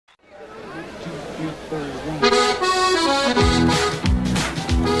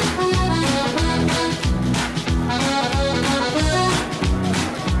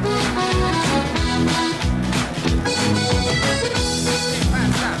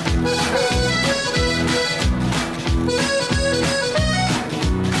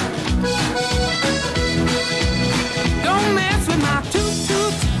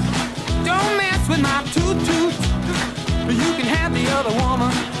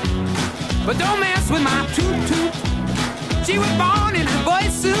But don't mess with my Toot. She was born in a boy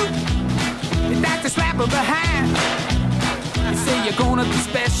suit. You'd like to slap her behind. You say you're gonna be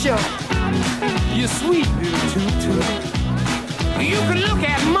special. You're sweet little Toot. You can look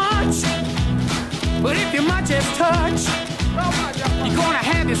at much, but if you're much as touch, you're gonna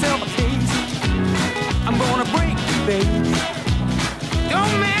have yourself a case. I'm gonna break you, baby.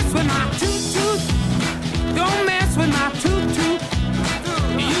 Don't mess with my Toot. Don't mess with my Toot.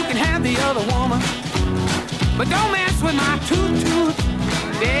 You can have the other woman, but don't mess with my Toot.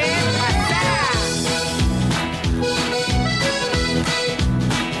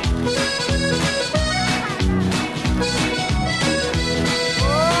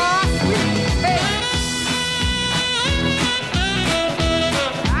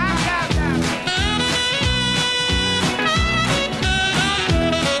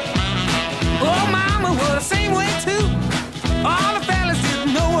 Oh, mama was the same way too. All the fellas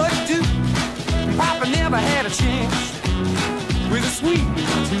didn't know what to do. Papa never had a chance with a sweet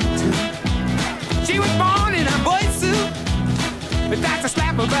little Toot. She was born in a boy suit, but that's a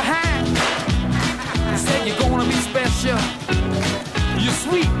slap her behind. I said you're gonna be special. You're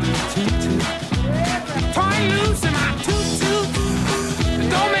sweet little Toot. Torn loose in my Toot.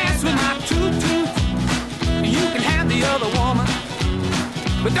 Don't mess with my Toot. You can have the other woman,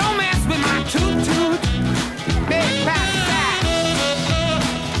 but don't mess with my Toot.